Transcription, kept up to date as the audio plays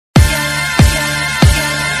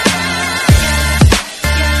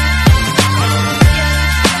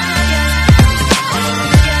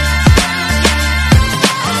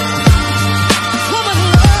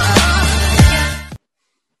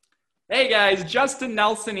guys, Justin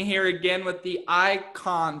Nelson here again with the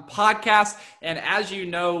Icon Podcast. And as you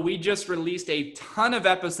know, we just released a ton of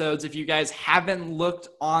episodes if you guys haven't looked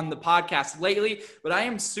on the podcast lately. But I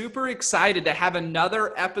am super excited to have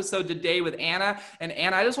another episode today with Anna. And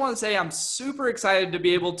Anna, I just want to say I'm super excited to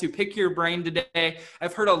be able to pick your brain today.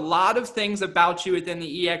 I've heard a lot of things about you within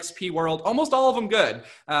the EXP world, almost all of them good,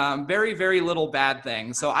 very, very little bad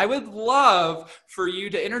things. So I would love for you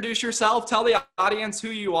to introduce yourself, tell the audience who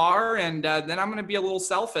you are, and then I'm going to be a little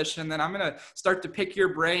selfish, and then I'm going to start to pick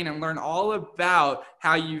your brain and learn all about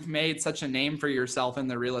how you've made such a name for yourself in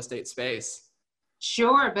the real estate space.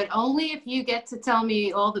 Sure, but only if you get to tell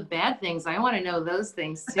me all the bad things. I want to know those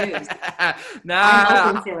things too.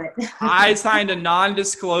 I'm open to it. I signed a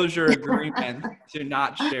non-disclosure agreement to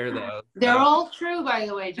not share those. They're all true, by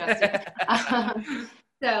the way, Justin.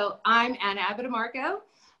 So I'm Anna Abbatemarco.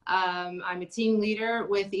 I'm a team leader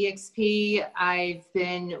with EXP. I've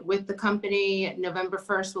been with the company. November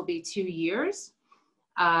 1st will be 2 years.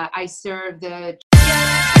 I serve the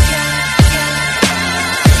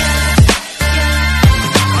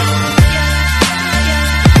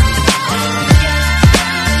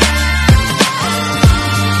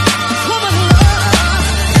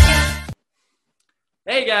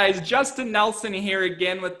Hey guys, Justin Nelson here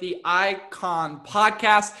again with the Icon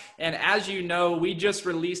Podcast. And as you know, we just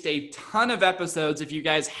released a ton of episodes if you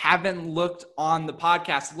guys haven't looked on the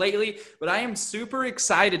podcast lately. But I am super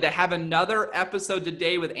excited to have another episode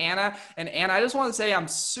today with Anna. And Anna, I just want to say I'm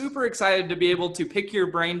super excited to be able to pick your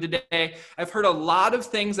brain today. I've heard a lot of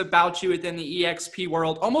things about you within the EXP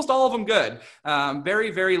world, almost all of them good,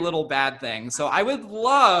 very, very little bad things. So I would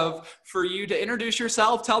love for you to introduce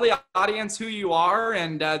yourself, tell the audience who you are,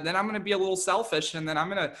 and then I'm going to be a little selfish, and then I'm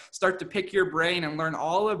going to start to pick your brain and learn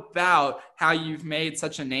all about how you've made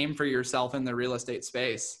such a name for yourself in the real estate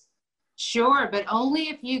space. Sure, but only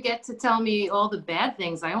if you get to tell me all the bad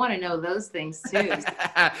things. I want to know those things too.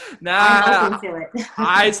 I'm open to it.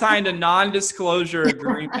 I signed a non-disclosure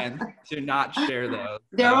agreement to not share those.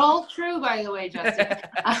 They're all true, by the way, Justin.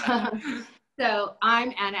 So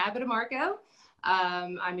I'm Anna Abbatemarco.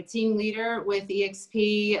 I'm a team leader with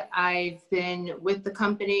EXP. I've been with the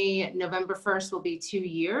company. November 1st will be 2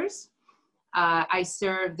 years. I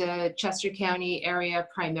serve the Chester County area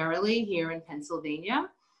primarily here in Pennsylvania.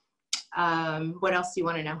 What else do you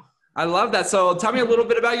want to know? I love that. So tell me a little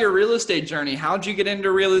bit about your real estate journey. How'd you get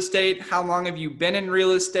into real estate? How long have you been in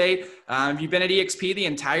real estate? Have you been at EXP the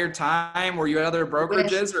entire time? Were you at other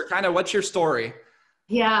brokerages, or kind of what's your story?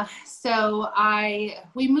 Yeah, so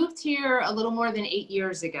we moved here a little more than 8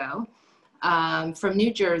 years ago from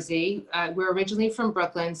New Jersey. We're originally from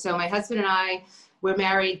Brooklyn. So my husband and I were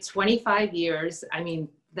married 25 years. I mean,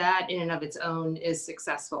 that in and of its own is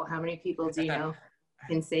successful. How many people do you know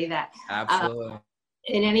can say that? Absolutely.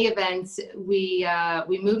 In any event, we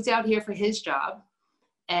moved out here for his job.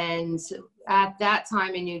 And at that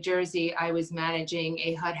time in New Jersey, I was managing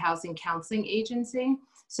a HUD housing counseling agency.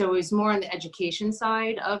 So it was more on the education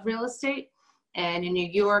side of real estate. And in New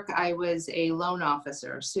York, I was a loan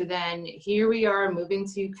officer. So then here we are moving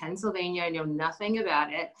to Pennsylvania. I know nothing about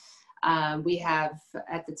it. We have,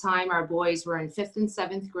 at the time, our boys were in 5th and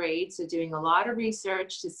 7th grade. So doing a lot of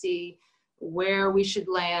research to see where we should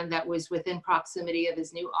land that was within proximity of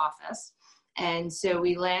his new office. And so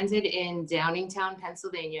we landed in Downingtown,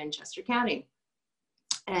 Pennsylvania in Chester County.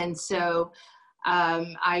 And so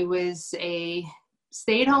I was a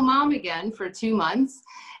stay-at-home mom again for 2 months,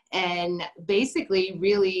 and basically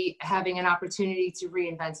really having an opportunity to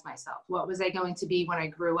reinvent myself. What was I going to be when I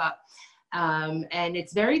grew up? And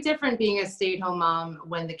it's very different being a stay-at-home mom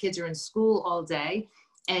when the kids are in school all day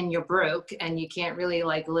and you're broke and you can't really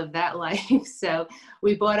like live that life. So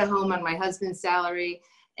we bought a home on my husband's salary,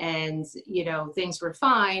 and you know, things were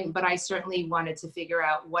fine, but I certainly wanted to figure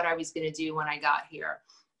out what I was going to do when I got here.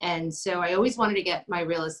 And so I always wanted to get my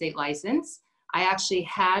real estate license. I actually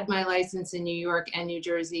had my license in New York and New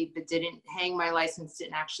Jersey, but didn't hang my license,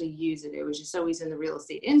 didn't actually use it. It was just always in the real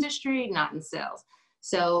estate industry, not in sales.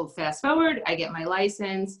 So fast forward, I get my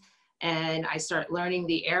license and I start learning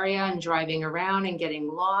the area and driving around and getting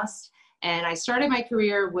lost. And I started my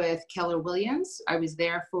career with Keller Williams. I was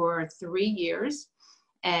there for 3 years,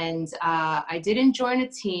 and I didn't join a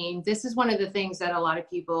team. This is one of the things that a lot of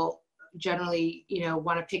people generally, you know,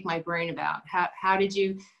 want to pick my brain about. How did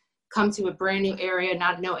you come to a brand new area,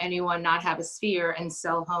 not know anyone, not have a sphere, and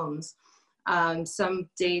sell homes? Some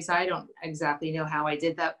days I don't exactly know how I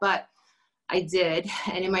did that, but I did.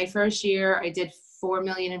 And in my first year, I did 4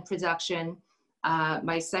 million in production.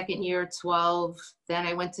 My second year, 12. Then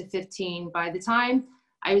I went to 15. By the time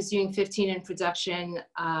I was doing 15 in production,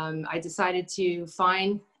 I decided to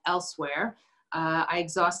find elsewhere. I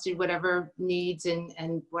exhausted whatever needs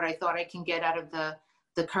and what I thought I can get out of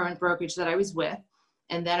the current brokerage that I was with.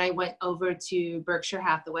 And then I went over to Berkshire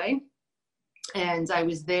Hathaway, and I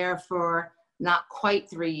was there for not quite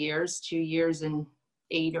 3 years, 2 years and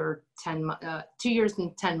 2 years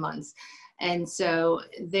and 10 months. And so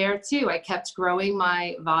there too, I kept growing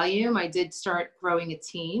my volume. I did start growing a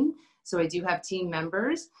team. So I do have team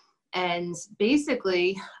members. And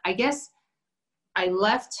basically, I guess I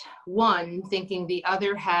left one thinking the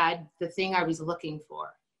other had the thing I was looking for.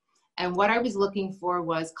 And what I was looking for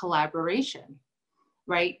was collaboration,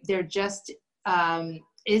 right? There just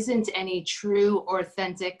isn't any true,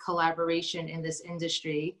 authentic collaboration in this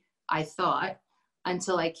industry, I thought,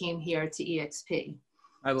 until I came here to EXP.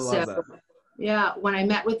 I love that. Yeah, when I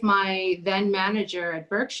met with my then manager at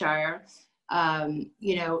Berkshire,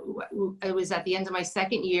 it was at the end of my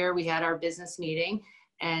second year. We had our business meeting,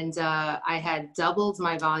 and I had doubled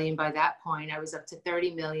my volume by that point. I was up to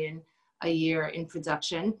 30 million a year in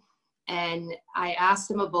production. And I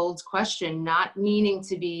asked him a bold question, not meaning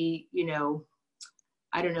to be,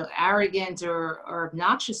 arrogant or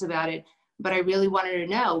obnoxious about it, but I really wanted to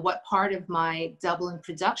know what part of my double in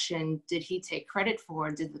production did he take credit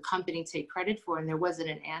for? Did the company take credit for? And there wasn't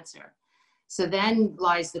an answer. So then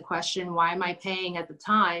lies the question, why am I paying at the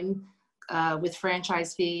time with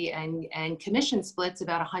franchise fee and commission splits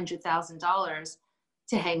about $100,000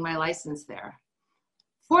 to hang my license there?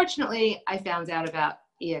 Fortunately, I found out about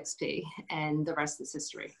EXP, and the rest is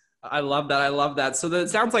history. I love that. I love that. So it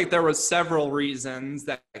sounds like there was several reasons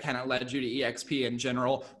that kind of led you to EXP in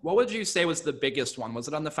general. What would you say was the biggest one? Was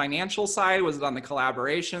it on the financial side? Was it on the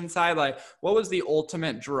collaboration side? Like, what was the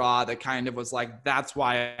ultimate draw that kind of was like, that's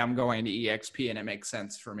why I'm going to EXP and it makes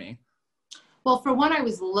sense for me? Well, for one, I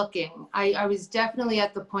was looking. I was definitely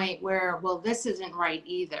at the point where, well, this isn't right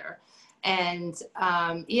either. And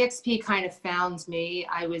EXP kind of found me.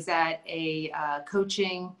 I was at a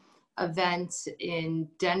coaching event in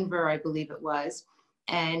Denver, I believe it was,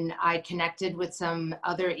 and I connected with some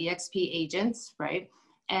other EXP agents, right?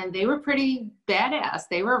 And they were pretty badass.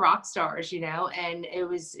 They were rock stars, and it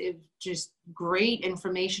was just great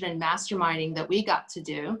information and masterminding that we got to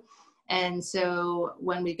do. And so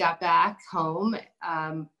when we got back home,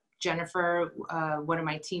 Jennifer, one of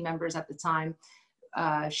my team members at the time,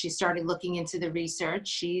 she started looking into the research.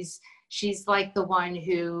 She's like the one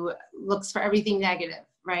who looks for everything negative,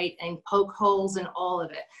 right? And poke holes in all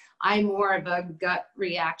of it. I'm more of a gut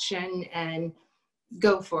reaction and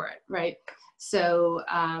go for it, right? So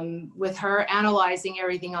with her analyzing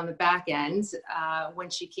everything on the back end, when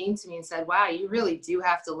she came to me and said, wow, you really do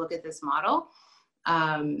have to look at this model,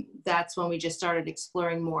 that's when we just started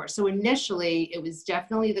exploring more. So initially, it was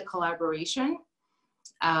definitely the collaboration.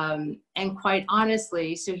 And quite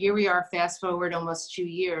honestly, so here we are, fast forward almost 2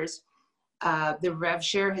 years, the rev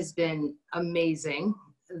share has been amazing.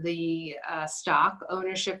 The stock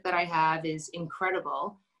ownership that I have is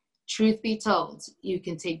incredible. Truth be told, you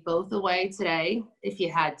can take both away today if you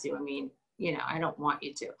had to. I mean, I don't want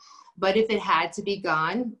you to. But if it had to be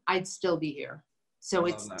gone, I'd still be here. So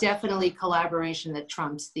it's definitely collaboration that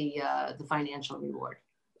trumps the financial reward.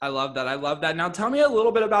 I love that. I love that. Now tell me a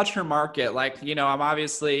little bit about your market. Like, I'm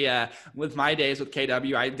obviously with my days with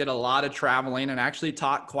KW, I did a lot of traveling and actually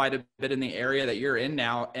taught quite a bit in the area that you're in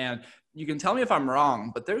now. And you can tell me if I'm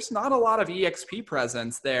wrong, but there's not a lot of EXP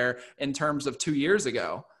presence there in terms of 2 years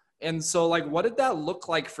ago. And so like, what did that look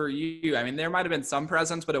like for you? I mean, there might've been some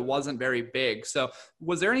presence, but it wasn't very big. So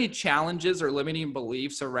was there any challenges or limiting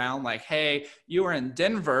beliefs around like, hey, you were in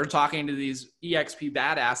Denver talking to these EXP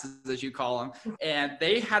badasses, as you call them, and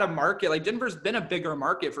they had a market, like Denver's been a bigger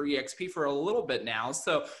market for EXP for a little bit now.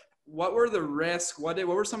 So what were the risks? What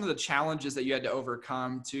were some of the challenges that you had to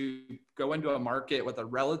overcome to go into a market with a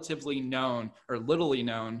relatively known or littly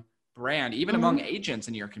known brand, even among agents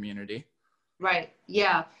in your community? Right.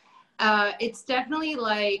 Yeah. It's definitely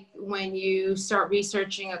like when you start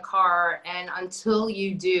researching a car and until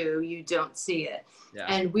you do, you don't see it. Yeah.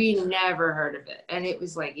 And we never heard of it. And it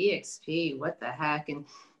was like EXP, what the heck and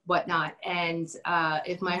whatnot. And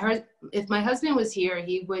if my husband was here,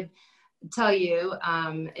 he would tell you,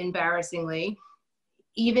 embarrassingly,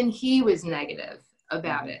 even he was negative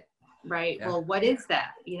about it. Right. Yeah. Well, what is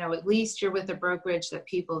that? At least you're with a brokerage that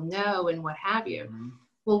people know and what have you. Mm-hmm.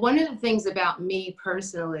 Well, one of the things about me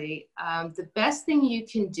personally, the best thing you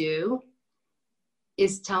can do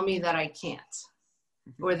is tell me that I can't,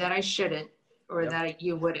 or that I shouldn't, or that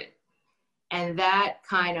you wouldn't. And that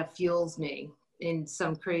kind of fuels me in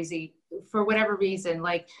some crazy, for whatever reason.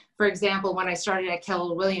 Like, for example, when I started at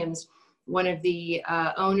Keller Williams, one of the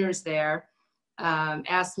owners there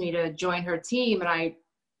asked me to join her team. And I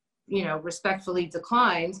respectfully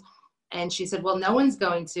declined. And she said, well, no one's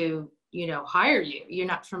going to, hire you. You're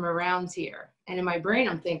not from around here. And in my brain,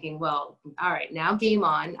 I'm thinking, well, all right, now game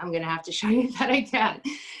on. I'm going to have to show you that I can.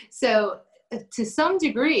 So to some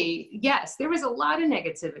degree, yes, there was a lot of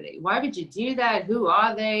negativity. Why would you do that? Who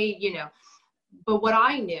are they? But what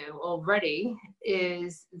I knew already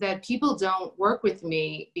is that people don't work with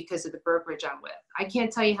me because of the brokerage I'm with. I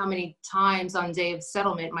can't tell you how many times on day of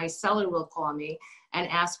settlement, my seller will call me and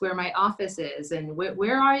ask where my office is and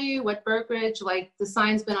where are you? What brokerage? Like, the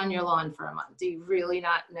sign's been on your lawn for a month. Do you really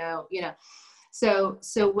not know? So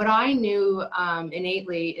what I knew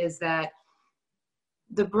innately is that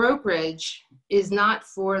the brokerage is not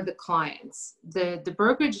for the clients. The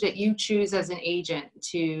brokerage that you choose as an agent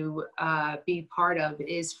to be part of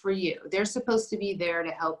is for you. They're supposed to be there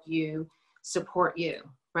to help you, support you,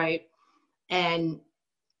 right? And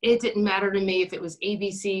it didn't matter to me if it was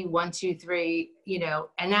ABC 1, 2, 3,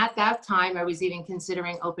 and at that time I was even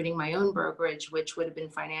considering opening my own brokerage, which would have been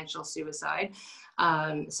financial suicide.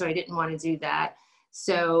 So I didn't want to do that.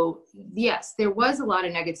 So yes, there was a lot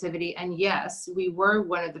of negativity, and yes, we were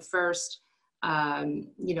one of the first,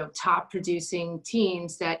 top producing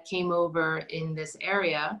teams that came over in this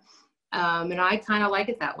area. And I kind of like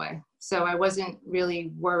it that way. So I wasn't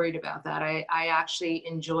really worried about that. I actually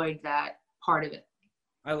enjoyed that part of it.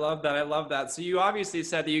 I love that. I love that. So you obviously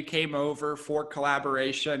said that you came over for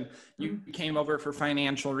collaboration. You came over for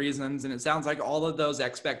financial reasons. And it sounds like all of those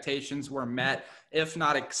expectations were met, if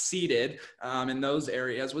not exceeded, in those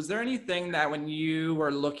areas. Was there anything that when you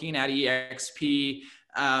were looking at EXP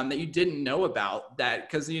that you didn't know about that?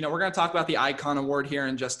 Because, we're going to talk about the Icon Award here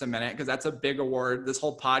in just a minute, because that's a big award. This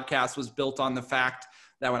whole podcast was built on the fact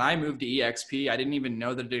that when I moved to EXP, I didn't even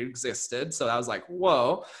know that it existed. So I was like,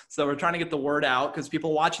 whoa. So we're trying to get the word out, because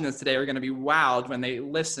people watching this today are going to be wowed when they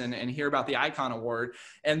listen and hear about the Icon Award.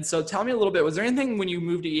 And so tell me a little bit, was there anything when you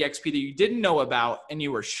moved to EXP that you didn't know about and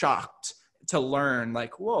you were shocked to learn,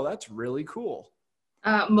 like, whoa, that's really cool?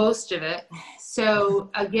 Most of it.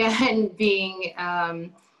 So again, being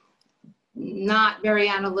not very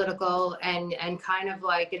analytical and kind of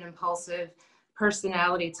like an impulsive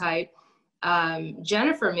personality type,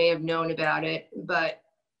 Jennifer may have known about it, but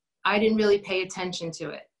I didn't really pay attention to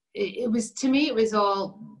it. It was, to me, it was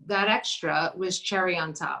all that extra was cherry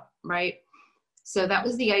on top, right? So that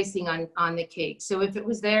was the icing on the cake. So if it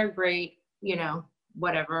was there, great,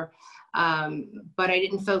 whatever. But I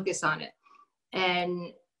didn't focus on it.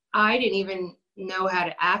 And I didn't even know how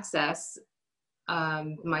to access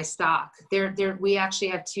my stock. We actually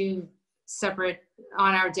have two separate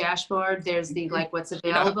on our dashboard. There's the like what's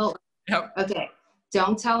available. Yep. Okay,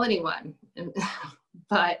 don't tell anyone,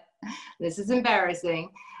 but this is embarrassing.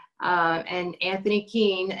 And Anthony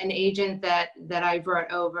Keene, an agent that I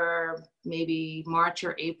brought over maybe March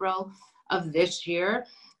or April of this year,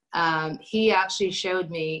 he actually showed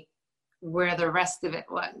me where the rest of it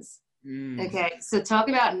was. Okay, so talk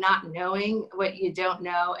about not knowing what you don't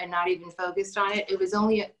know and not even focused on it. It was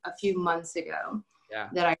only a few months ago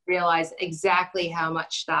that I realized exactly how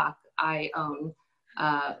much stock I own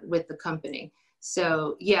with the company.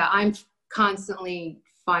 So yeah, I'm constantly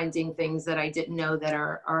finding things that I didn't know that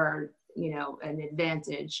are an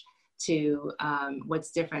advantage to what's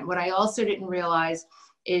different. What I also didn't realize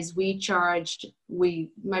is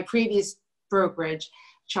my previous brokerage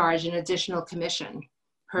charged an additional commission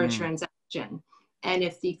per transaction. And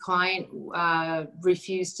if the client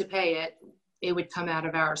refused to pay it, it would come out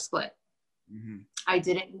of our split. I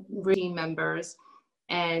didn't team members.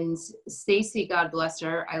 And Stacy, God bless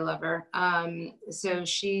her, I love her. So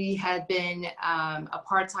she had been a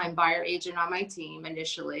part-time buyer agent on my team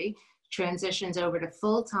initially, transitions over to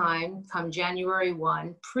full-time come January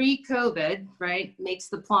 1, pre-COVID, right? Makes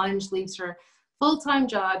the plunge, leaves her full-time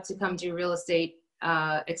job to come do real estate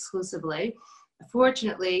exclusively.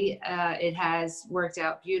 Fortunately, it has worked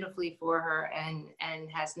out beautifully for her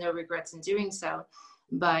and has no regrets in doing so.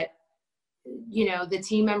 But, the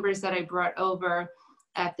team members that I brought over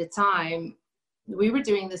at the time, we were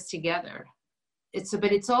doing this together.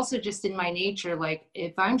 But it's also just in my nature, like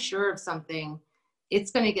if I'm sure of something, it's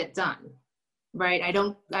going to get done, right? I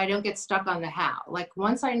don't get stuck on the how. Like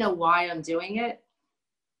once I know why I'm doing it,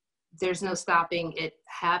 there's no stopping it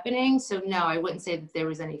happening. So no, I wouldn't say that there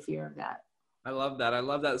was any fear of that. I love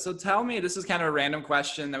that. So tell me, this is kind of a random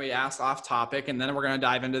question that we asked off topic, and then we're going to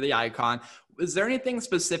dive into the Icon. Is there anything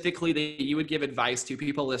specifically that you would give advice to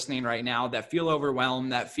people listening right now that feel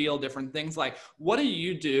overwhelmed, that feel different things? Like, what do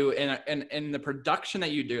you do in the production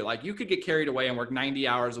that you do? Like, you could get carried away and work 90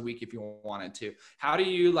 hours a week if you wanted to. How do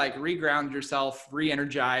you like reground yourself,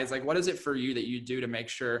 re-energize? Like, what is it for you that you do to make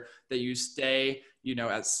sure that you stay, you know,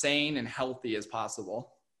 as sane and healthy as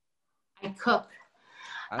possible? I cook.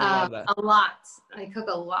 I love that. A lot. I cook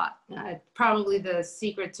a lot. Probably the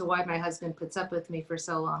secret to why my husband puts up with me for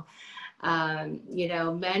so long. You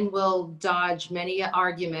know, men will dodge many an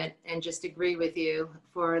argument and just agree with you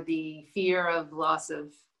for the fear of loss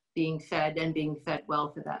of being fed and being fed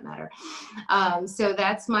well, for that matter. So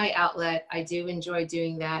that's my outlet. I do enjoy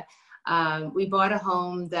doing that. We bought a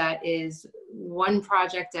home that is one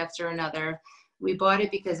project after another. We bought it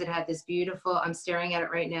because it had this beautiful, I'm staring at it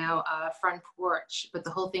right now, front porch, but the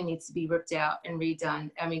whole thing needs to be ripped out and redone.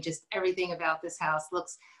 I mean, just everything about this house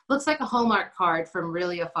looks like a Hallmark card from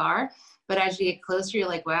really afar. But as you get closer, you're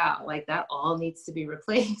like, wow, like that all needs to be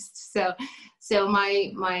replaced. So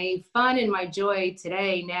my fun and my joy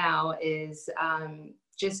today now is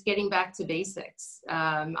just getting back to basics.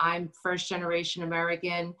 I'm first generation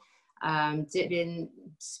American. Didn't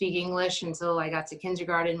speak English until I got to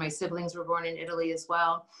kindergarten. My siblings were born in Italy as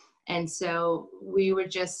well. And so we were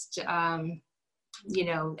just, you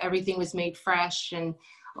know, everything was made fresh and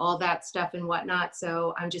all that stuff and whatnot.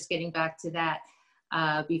 So I'm just getting back to that.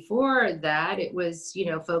 Before that, it was, you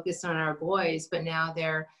know, focused on our boys, but now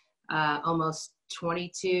they're almost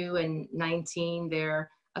 22 and 19. They're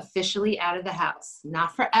officially out of the house,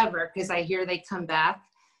 not forever, because I hear they come back.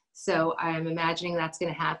 So I'm imagining that's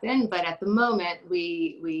going to happen. But at the moment,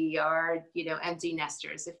 we are, you know, empty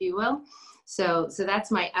nesters, if you will. So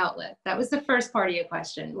that's my outlet. That was the first part of your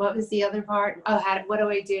question. What was the other part? Oh, what do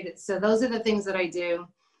I do? So those are the things that I do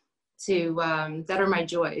to that are my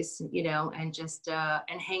joys, you know, and just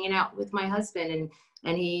and hanging out with my husband.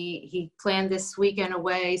 And he planned this weekend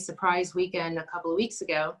away, surprise weekend a couple of weeks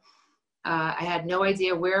ago. I had no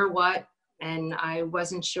idea where, what. And I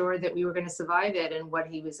wasn't sure that we were going to survive it and what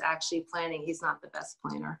he was actually planning. He's not the best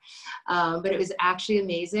planner. But it was actually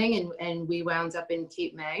amazing. And we wound up in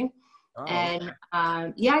Cape May. Oh. And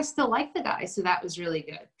yeah, I still like the guy. So that was really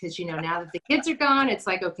good. Because, you know, now that the kids are gone, it's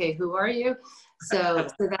like, okay, who are you? So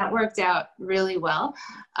that worked out really well.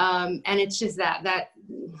 And it's just that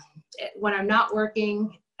when I'm not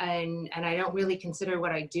working, and I don't really consider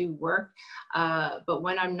what I do work, but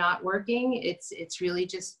when I'm not working, it's really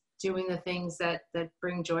just doing the things that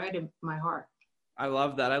bring joy to my heart. I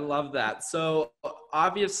love that. I love that. So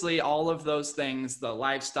obviously all of those things, the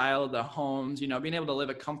lifestyle, the homes, you know, being able to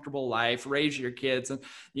live a comfortable life, raise your kids, and,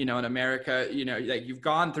 you know, in America, you know, like you've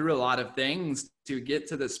gone through a lot of things to get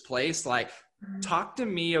to this place. Like, talk to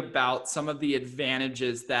me about some of the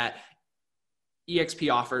advantages that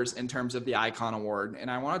EXP offers in terms of the Icon Award.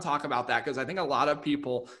 And I want to talk about that because I think a lot of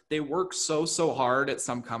people, they work so hard at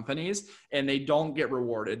some companies and they don't get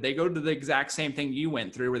rewarded. They go to the exact same thing you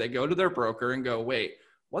went through, where they go to their broker and go, wait,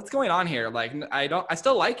 what's going on here? Like, I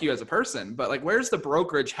still like you as a person, but like, where's the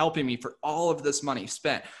brokerage helping me for all of this money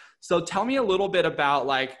spent? So tell me a little bit about,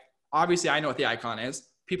 like, obviously I know what the Icon is.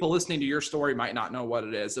 People listening to your story might not know what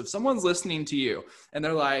it is. If someone's listening to you and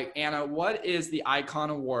they're like, Anna, what is the Icon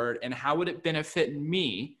Award and how would it benefit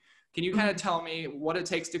me? Can you kind of tell me what it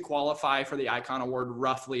takes to qualify for the Icon Award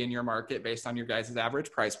roughly in your market based on your guys' average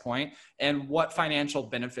price point, and what financial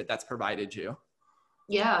benefit that's provided you?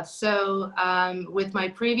 Yeah. So with my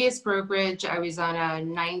previous brokerage, I was on a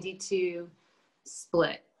 92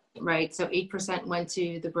 split, right? So 8% went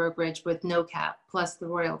to the brokerage with no cap plus the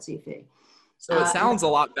royalty fee. So it sounds a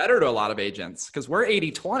lot better to a lot of agents because we're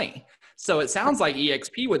 80-20. So it sounds like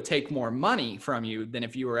EXP would take more money from you than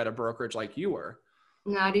if you were at a brokerage like you were.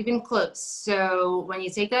 Not even close. So when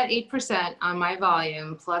you take that 8% on my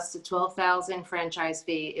volume plus the $12,000 franchise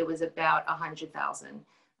fee, it was about $100,000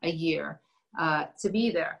 a year to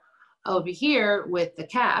be there. Over here with the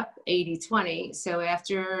cap, 80-20. So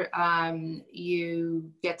after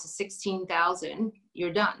you get to 16,000,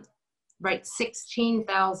 you're done, right?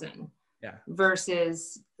 16,000. Yeah.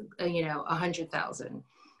 Versus, you know, 100,000.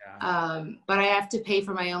 Yeah. But I have to pay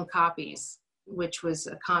for my own copies, which was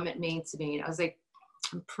a comment made to me. And I was like,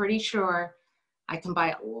 I'm pretty sure I can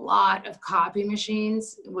buy a lot of copy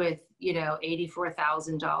machines with, you know,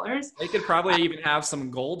 $84,000. They could probably even have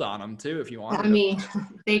some gold on them too, if you wanted. I mean,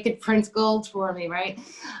 they could print gold for me, right?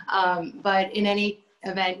 But in any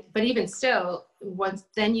event, but even still,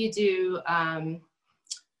 then you do,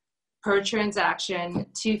 per transaction,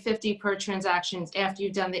 $250 per transaction after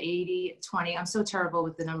you've done the 80-20. I'm so terrible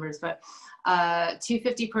with the numbers, but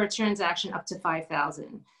 $250 per transaction up to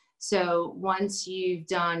 $5,000. So once you've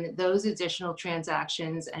done those additional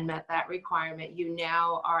transactions and met that requirement, you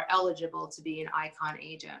now are eligible to be an Icon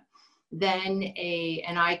agent. Then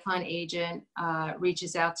an Icon agent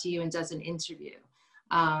reaches out to you and does an interview.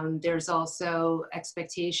 There's also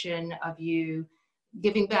expectation of you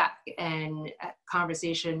giving back and a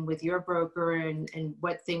conversation with your broker and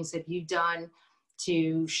what things have you done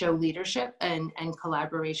to show leadership and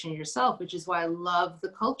collaboration yourself, which is why I love the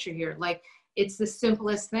culture here. Like, it's the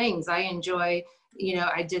simplest things. I enjoy,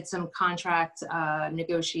 I did some contract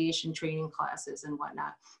negotiation training classes and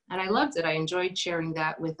whatnot, and I loved it. I enjoyed sharing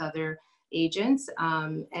that with other agents.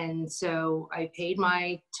 And so I paid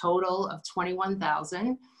my total of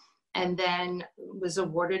 $21,000 and then was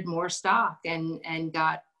awarded more stock and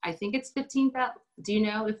got, I think it's 15,000. Do you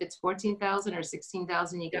know if it's 14,000 or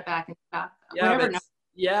 16,000 you get back in stock? Yeah,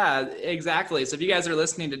 yeah, exactly. So if you guys are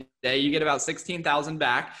listening today, you get about 16,000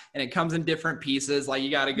 back, and it comes in different pieces. Like,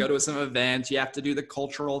 you got to go to some events, you have to do the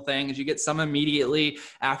cultural things, you get some immediately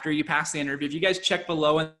after you pass the interview. If you guys check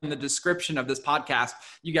below in the description of this podcast,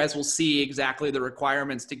 you guys will see exactly the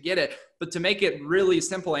requirements to get it. But to make it really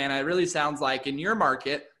simple, Anna, it really sounds like in your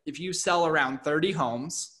market, if you sell around 30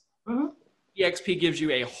 homes, EXP gives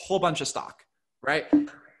you a whole bunch of stock, right?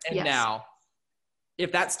 And yes. Now,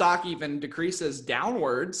 if that stock even decreases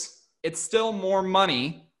downwards, it's still more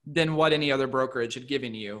money than what any other brokerage had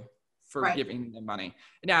given you for giving them money.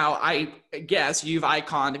 Now, I guess you've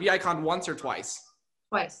iconed. Have you iconed once or twice?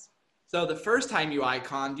 Twice. So the first time you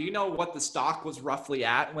iconed, do you know what the stock was roughly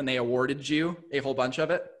at when they awarded you a whole bunch of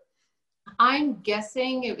it? I'm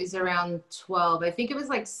guessing it was around 12. I think it was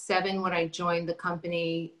like 7 when I joined the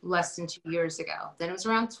company less than 2 years ago. Then it was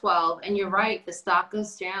around 12. And you're right, the stock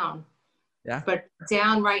goes down. Yeah. But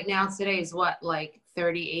down right now today is what, like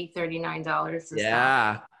 $38, $39?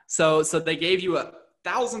 Yeah. So they gave you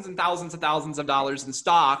thousands and thousands and thousands of dollars in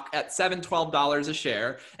stock at $7, $12 a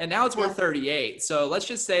share. And now it's worth 38. So let's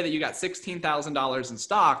just say that you got $16,000 in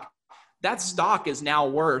stock. That stock is now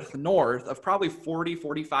worth north of probably $40,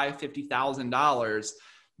 $45, $50,000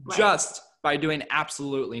 just by doing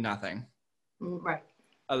absolutely nothing. Right.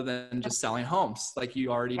 Other than just selling homes like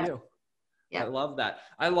you already do. Yeah. I love that.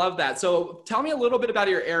 I love that. So tell me a little bit about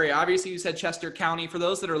your area. Obviously, you said Chester County. For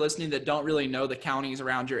those that are listening that don't really know the counties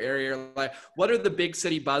around your area, like, what are the big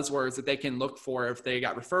city buzzwords that they can look for if they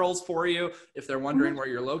got referrals for you, if they're wondering where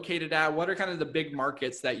you're located at? What are kind of the big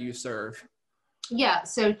markets that you serve? Yeah,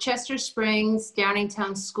 so Chester Springs,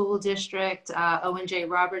 Downingtown School District, O&J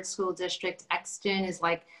Roberts School District, Exton is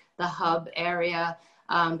like the hub area,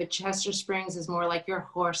 but Chester Springs is more like your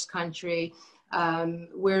horse country.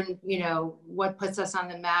 We're, what puts us on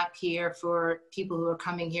the map here for people who are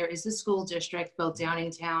coming here is the school district. Both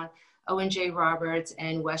Downingtown, O&J Roberts,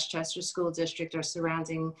 and Westchester School District are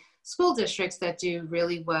surrounding school districts that do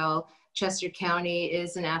really well. Chester County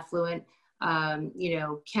is an affluent,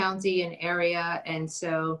 county and area. And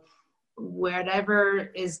so whatever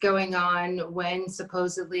is going on when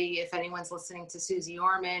supposedly, if anyone's listening to Susie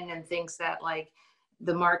Orman and thinks that like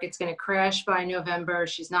the market's going to crash by November,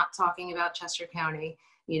 she's not talking about Chester County,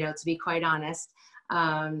 to be quite honest.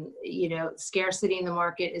 Scarcity in the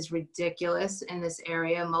market is ridiculous in this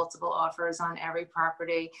area, multiple offers on every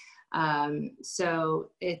property. So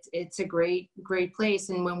it's a great place.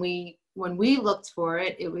 And when we looked for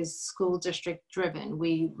it, it was school district driven.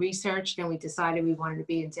 We researched and we decided we wanted to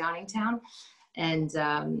be in Downingtown. And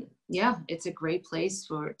it's a great place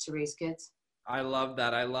to raise kids. I love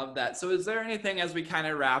that. I love that. So is there anything as we kind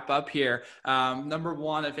of wrap up here? Number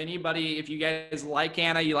one, if you guys like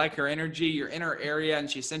Anna, you like her energy, you're in her area and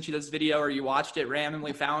she sent you this video or you watched it,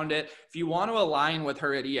 randomly found it. If you want to align with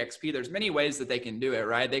her at EXP, there's many ways that they can do it,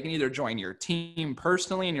 right? They can either join your team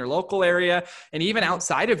personally in your local area, and even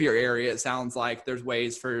outside of your area, it sounds like there's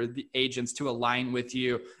ways for the agents to align with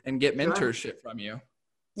you and get mentorship from you.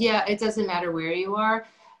 Yeah, it doesn't matter where you are.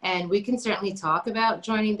 And we can certainly talk about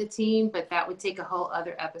joining the team, but that would take a whole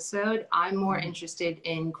other episode. I'm more interested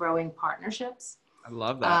in growing partnerships. I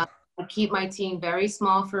love that. I keep my team very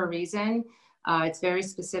small for a reason. It's very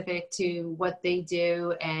specific to what they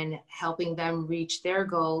do and helping them reach their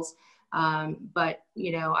goals. But,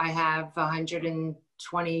 I have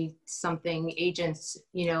 120 something agents,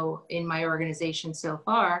 in my organization so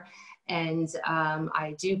far. And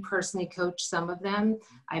I do personally coach some of them.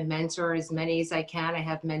 I mentor as many as I can. I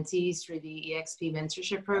have mentees through the EXP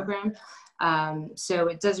mentorship program. So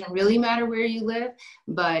it doesn't really matter where you live,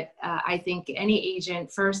 but I think any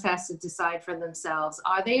agent first has to decide for themselves,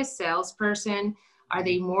 are they a salesperson? Are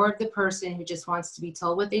they more of the person who just wants to be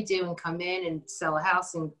told what they do and come in and sell a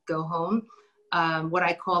house and go home? What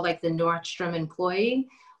I call like the Nordstrom employee,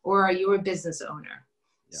 or are you a business owner?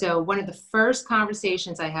 So one of the first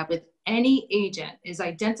conversations I have with any agent is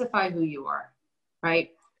identify who you are,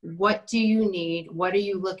 right? What do you need? What are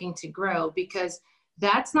you looking to grow? Because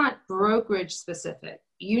that's not brokerage specific.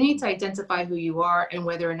 You need to identify who you are and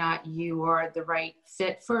whether or not you are the right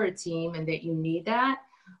fit for a team and that you need that,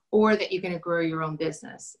 or that you're going to grow your own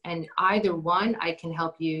business. And either one, I can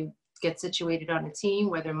help you get situated on a team,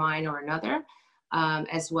 whether mine or another,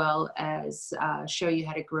 as well as show you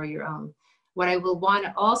how to grow your own. What I will want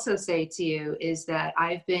to also say to you is that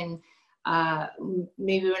I've been,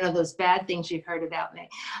 maybe one of those bad things you've heard about me.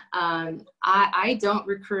 I don't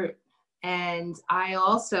recruit, and I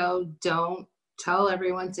also don't tell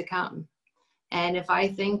everyone to come. And if I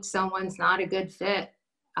think someone's not a good fit,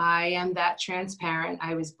 I am that transparent.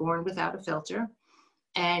 I was born without a filter,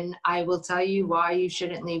 and I will tell you why you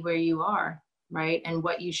shouldn't leave where you are, right? And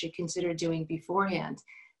what you should consider doing beforehand.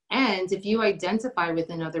 And if you identify with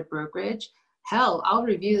another brokerage, hell, I'll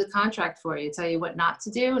review the contract for you, tell you what not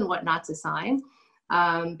to do and what not to sign.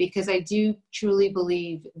 Because I do truly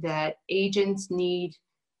believe that agents need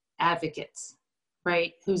advocates,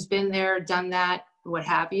 right? Who's been there, done that, what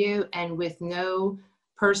have you, and with no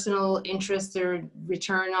personal interest or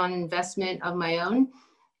return on investment of my own.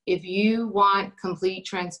 If you want complete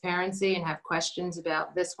transparency and have questions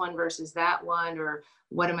about this one versus that one, or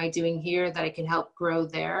what am I doing here that I can help grow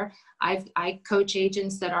there, I coach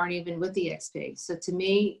agents that aren't even with the EXP. So to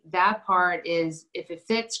me, that part is, if it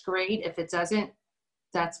fits, great. If it doesn't,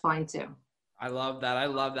 that's fine too. I love that. I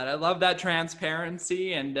love that. I love that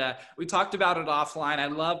transparency. And we talked about it offline. I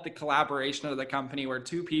love the collaboration of the company where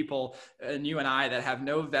two people, and you and I, that have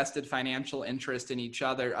no vested financial interest in each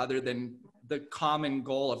other than the common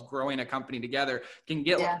goal of growing a company together, can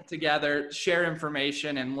get together, share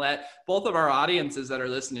information, and let both of our audiences that are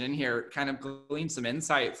listening in here kind of glean some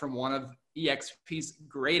insight from one of EXP's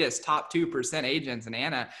greatest top 2% agents, and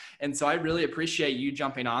Anna. And so I really appreciate you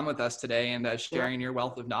jumping on with us today and sharing your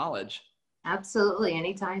wealth of knowledge. Absolutely.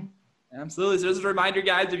 Anytime. Absolutely. So just a reminder,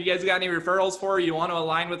 guys, if you guys got any referrals for her, you want to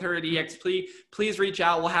align with her at EXP, please reach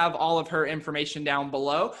out. We'll have all of her information down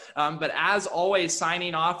below. But as always,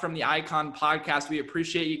 signing off from the Icon Podcast, we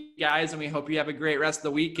appreciate you guys, and we hope you have a great rest of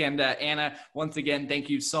the week. And Anna, once again, thank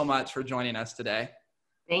you so much for joining us today.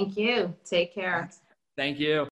 Thank you. Take care. Thank you.